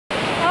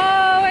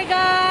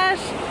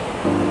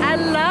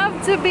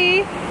to be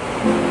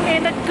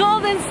in the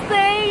Golden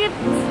State,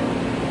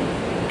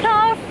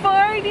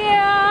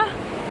 California.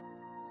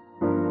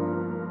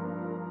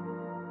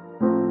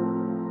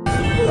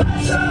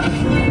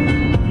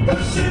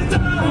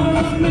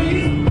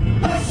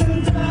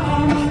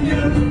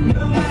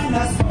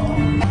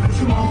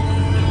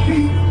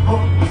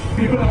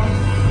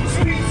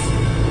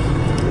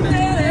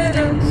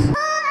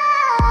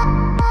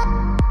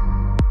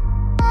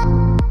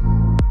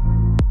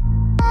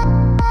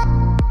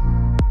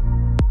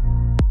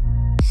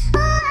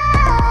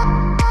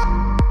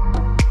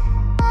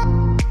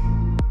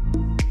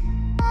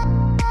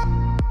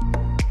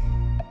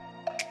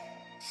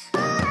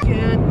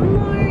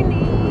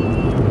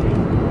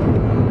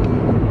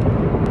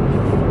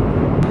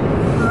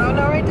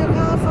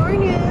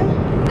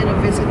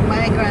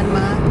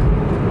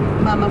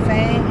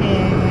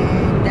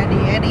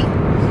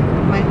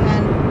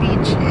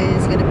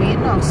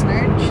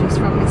 She's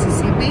from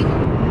Mississippi.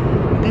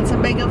 Got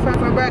some bagel for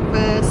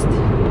breakfast.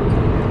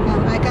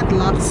 I got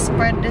lox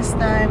spread this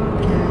time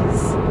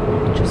because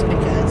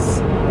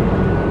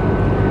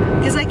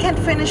I can't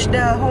finish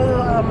the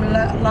whole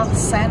lox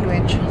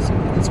sandwich, so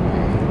that's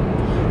why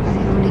I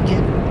only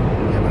get.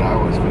 Yeah, but I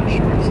always finish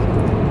yours.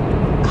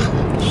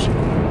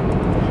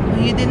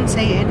 Well, you didn't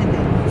say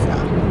anything, so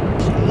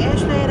see you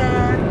later.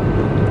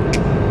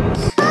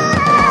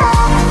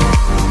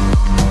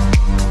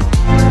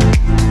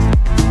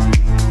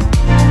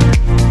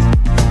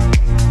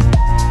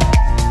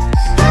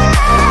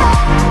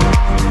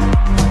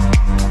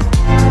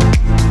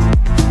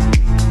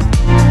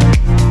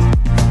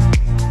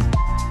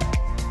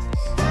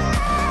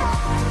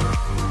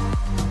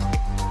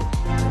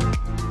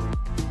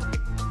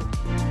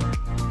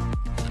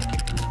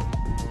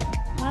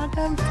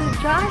 Welcome to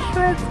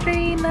Joshua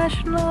Tree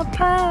National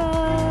Park.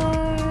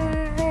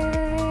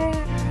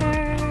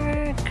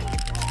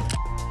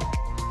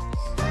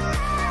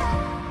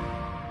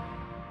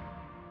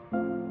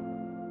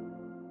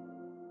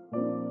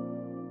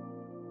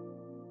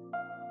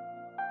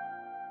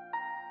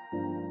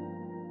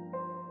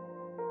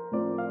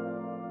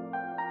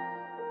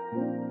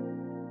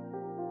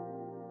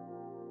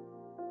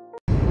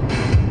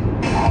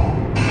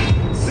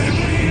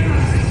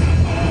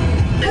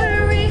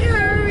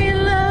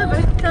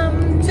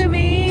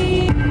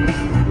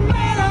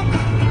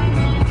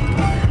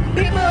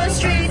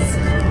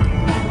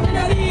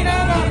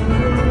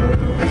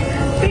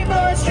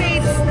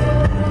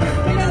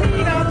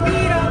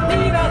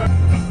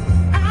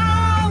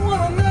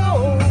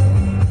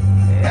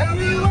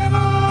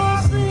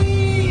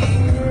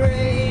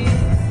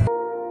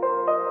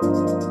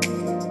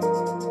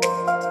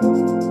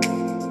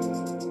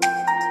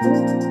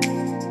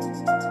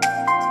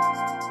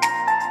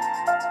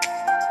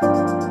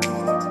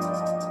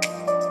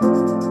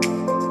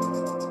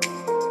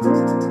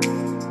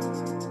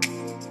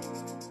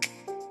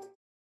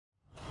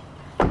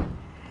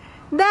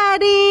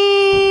 Daddy!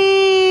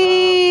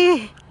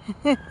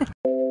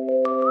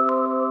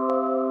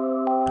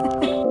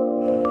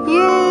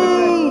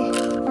 Yay!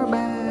 We're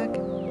back.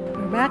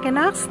 We're back in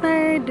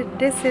Oxnard.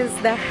 This is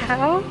the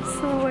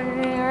house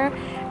where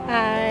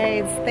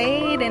I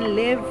stayed and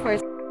lived for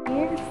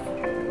years.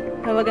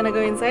 Now we're gonna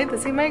go inside to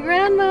see my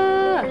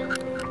grandma.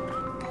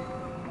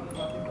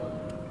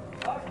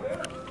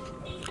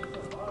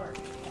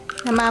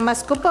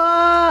 Namamas ko po!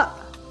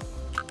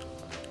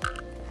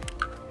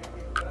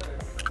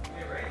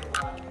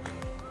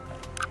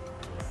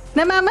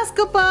 Namamas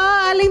ko po,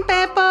 Aling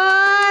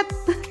Pepot!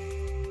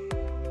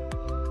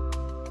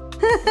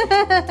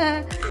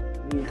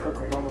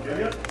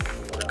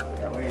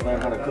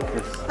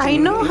 I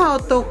know how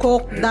to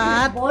cook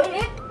that.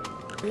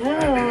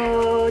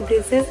 Hello,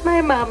 this is my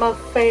Mama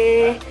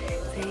Faye.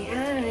 Say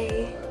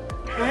hi.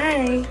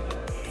 Hi.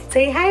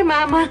 Say hi,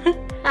 Mama.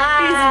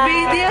 Hi. This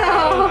video.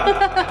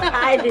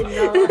 I didn't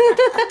know.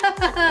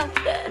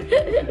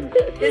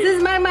 This is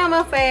my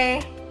Mama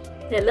Faye.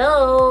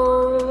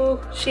 Hello.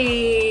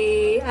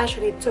 She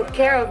actually took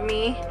care of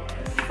me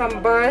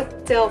from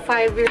birth till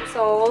 5 years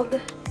old.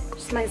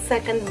 She's my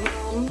second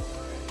mom.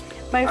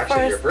 My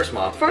Actually, your first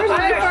mom.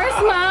 My first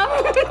mom.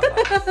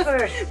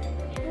 First.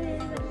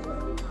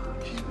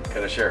 She's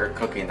gotta share her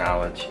cooking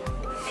knowledge.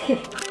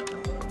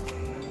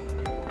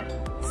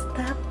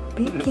 Stop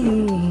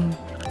peeking.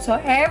 So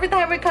every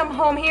time we come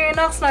home here in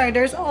Oxnard,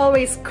 there's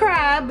always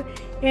crab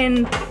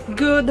and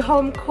good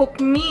home cooked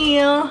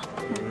meal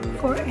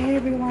for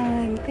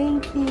everyone.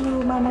 Thank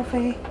you, Mama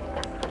Faye.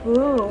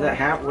 Ooh. Is that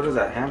ham? What is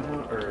that, ham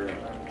or?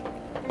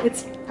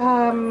 It's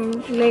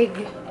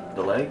leg.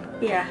 The leg?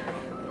 Yeah.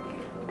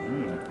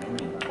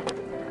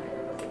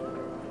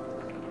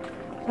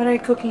 What are you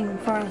cooking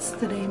for us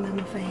today,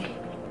 Mama Faye?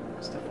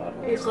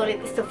 You call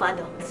it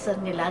estofado. It's a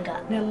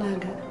nilaga.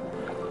 Nilaga.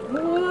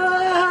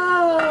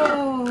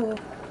 Whoa!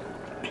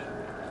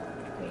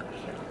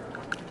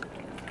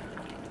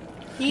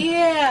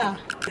 Yeah!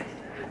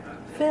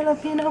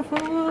 Filipino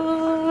food!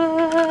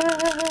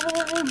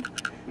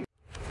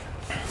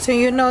 So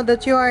you know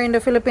that you are in the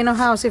Filipino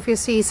house if you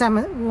see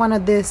one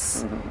of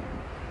this.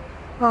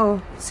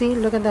 Oh, see,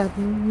 look at that.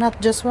 Not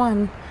just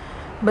one,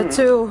 but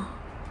two.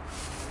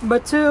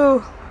 But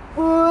two.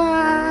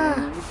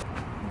 Wow.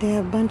 They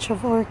have a bunch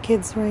of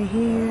orchids right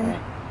here.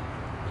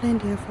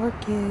 Plenty of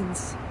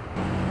orchids.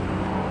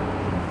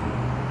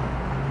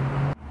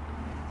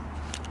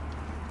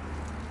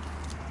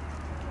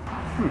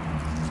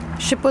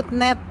 She put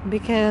net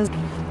because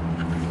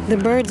the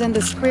birds and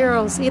the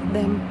squirrels eat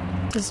them.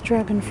 This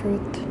dragon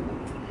fruit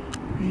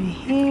right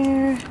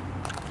here.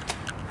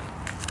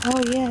 Oh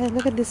yeah,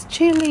 look at these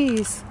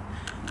chilies.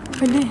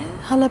 Are they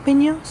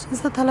jalapenos?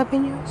 Is that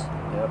jalapenos?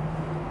 Yep.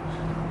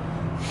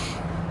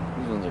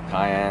 These ones are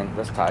cayenne.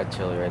 That's Thai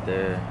chili right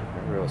there.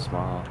 They're real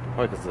small.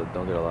 Probably because they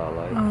don't get a lot of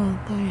light. Oh,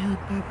 Thai hot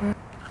pepper.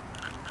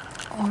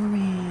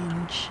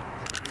 Orange.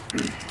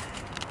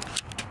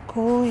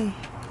 Koi.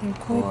 They're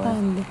koi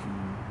pond.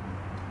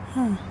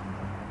 Huh.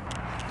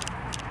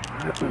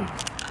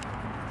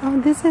 Oh,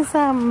 this is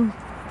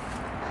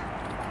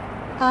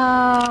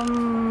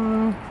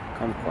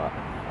Kumquat.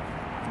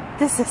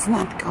 this is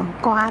not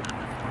kumquat.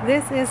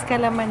 This is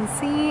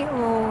calamansi,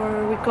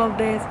 or we call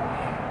this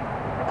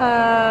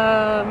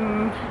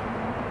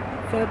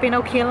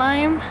Filipino key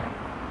lime.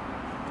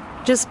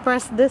 Just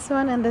press this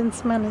one and then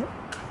smell it.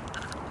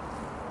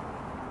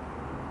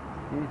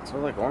 It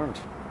smells like orange.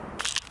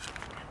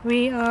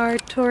 We are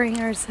touring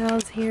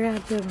ourselves here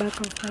at the back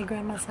of my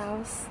grandma's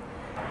house.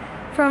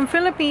 From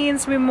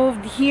Philippines, we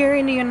moved here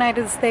in the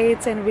United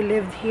States and we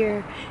lived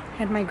here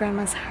at my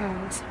grandma's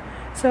house.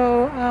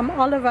 So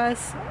all of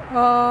us,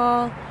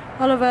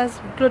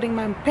 including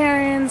my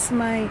parents,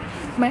 my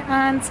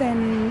aunts,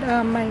 and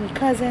my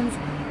cousins,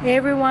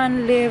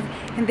 everyone lived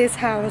in this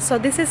house. So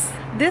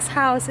this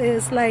house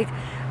is like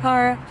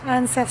our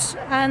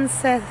ancestral.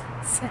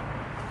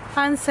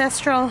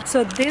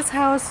 So this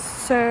house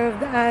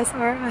served as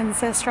our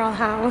ancestral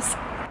house.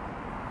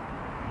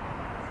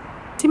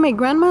 See, my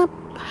grandma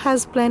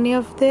has plenty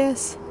of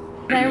this.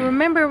 I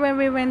remember when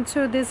we went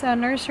to this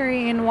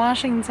nursery in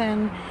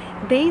Washington,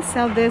 they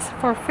sell this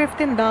for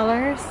 $15.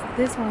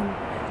 This one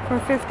for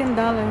 $15.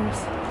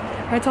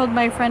 I told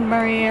my friend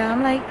Maria,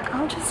 I'm like,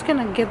 I'm just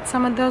gonna get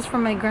some of those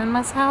from my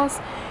grandma's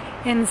house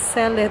and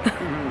sell it.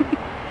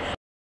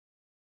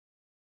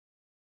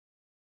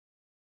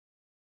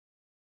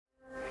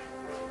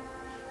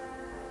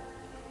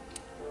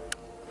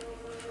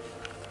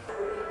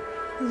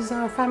 This is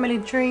our family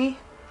tree.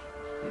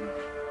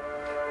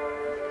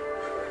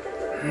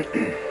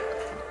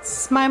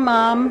 This is my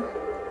mom.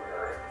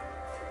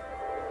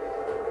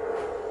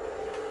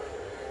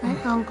 My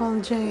Uncle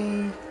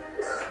Jay.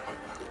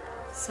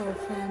 So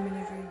family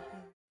right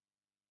here.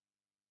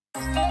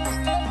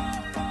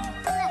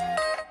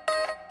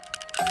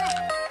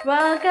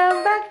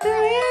 Welcome back to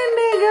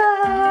Indigo.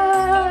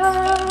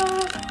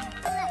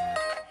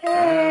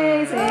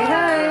 Hey, say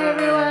hi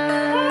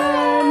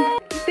everyone.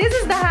 This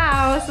is the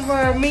house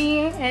where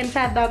me and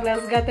Chad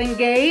Douglas got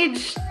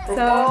engaged.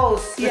 So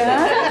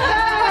yeah.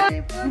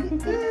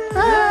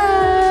 Hi.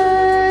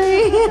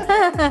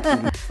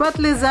 What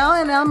Lizelle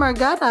and Elmer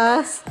got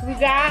us? We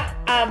got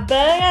a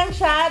Doug and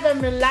Chad and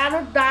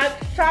Milano dark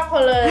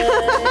chocolate.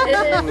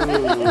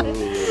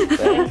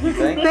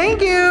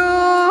 Thank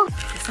you.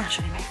 It's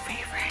actually my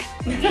favorite.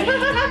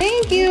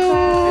 Thank you.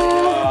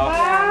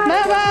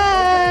 Bye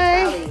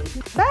bye.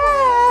 Bye.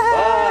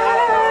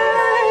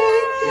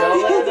 See you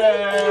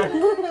later.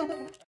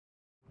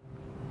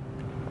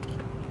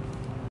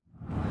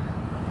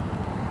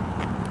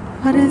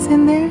 What is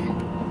in there?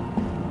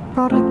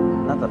 Product.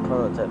 Not the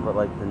prototype, but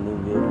like the new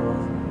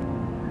vehicles.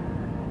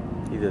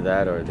 Either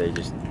that or they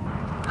just.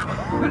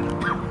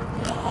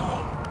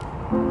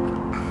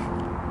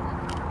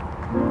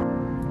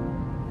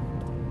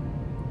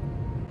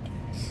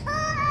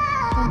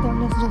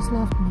 Douglas just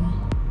left me.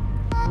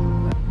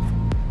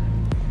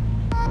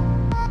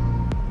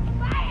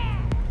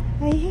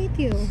 I hate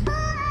you.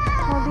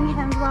 Holding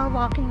hands while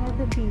walking at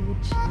the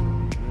beach.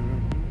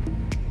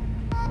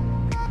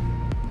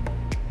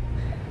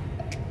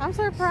 I'm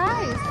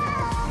surprised.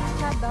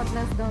 Chad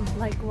Douglas don't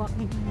like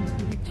walking on the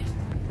beach.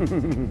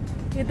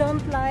 He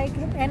don't like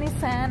any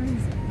sand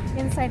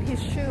inside his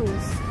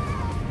shoes.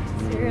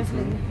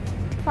 Seriously.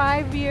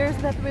 5 years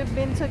that we've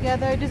been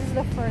together, this is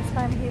the first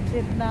time he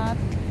did not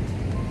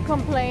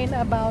complain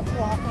about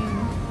walking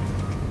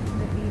on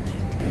the beach.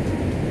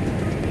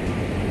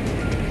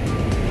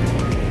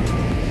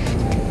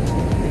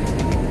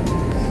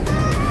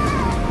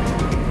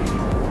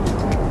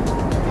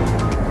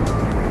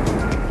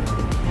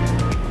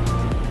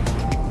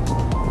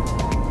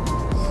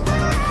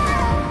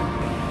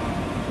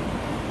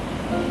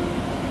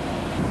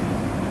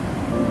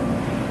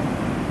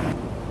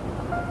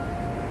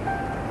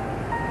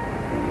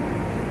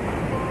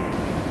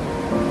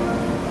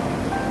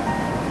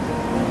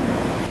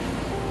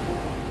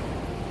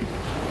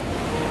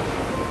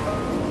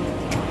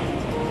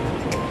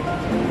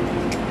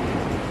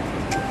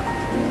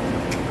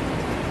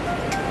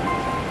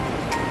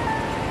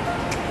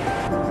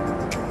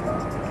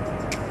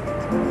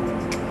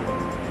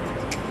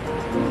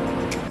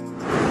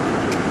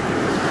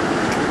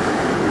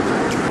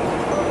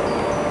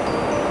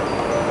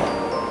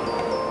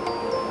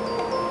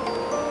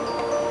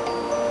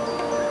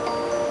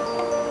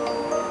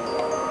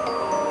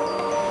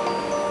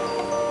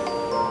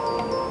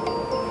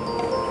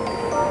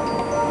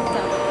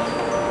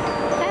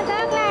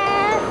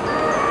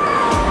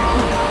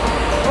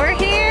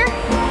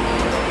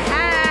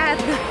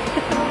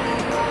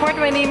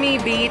 mini-me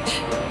beach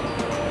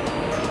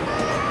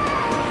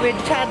with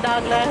Chad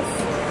Douglas.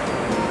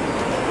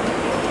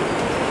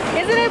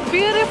 Isn't it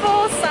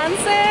beautiful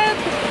sunset?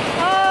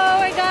 Oh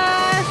my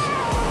gosh!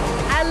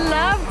 I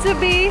love to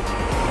be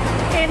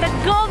in the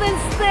Golden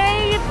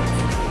State,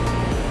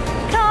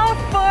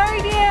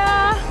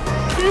 California.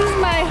 This is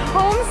my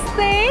home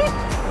state.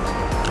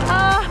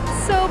 Ah,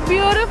 so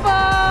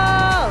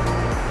beautiful.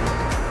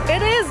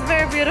 It is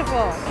very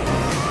beautiful.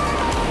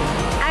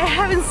 I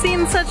haven't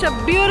seen such a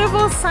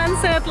beautiful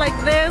sunset like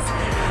this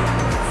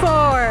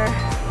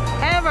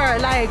forever,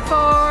 like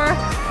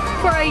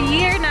for a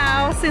year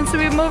now since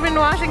we moved in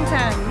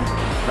Washington.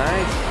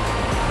 Nice.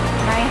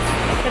 Nice.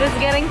 It is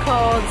getting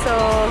cold, so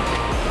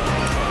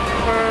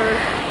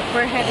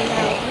we're heading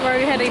out.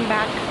 We're heading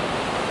back.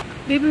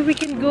 Maybe we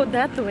can go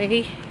that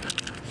way.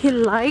 You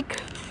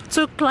like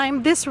to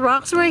climb these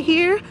rocks right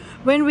here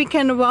when we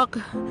can walk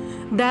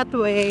that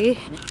way.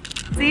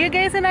 See you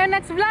guys in our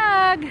next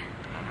vlog.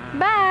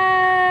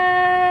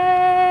 Bye!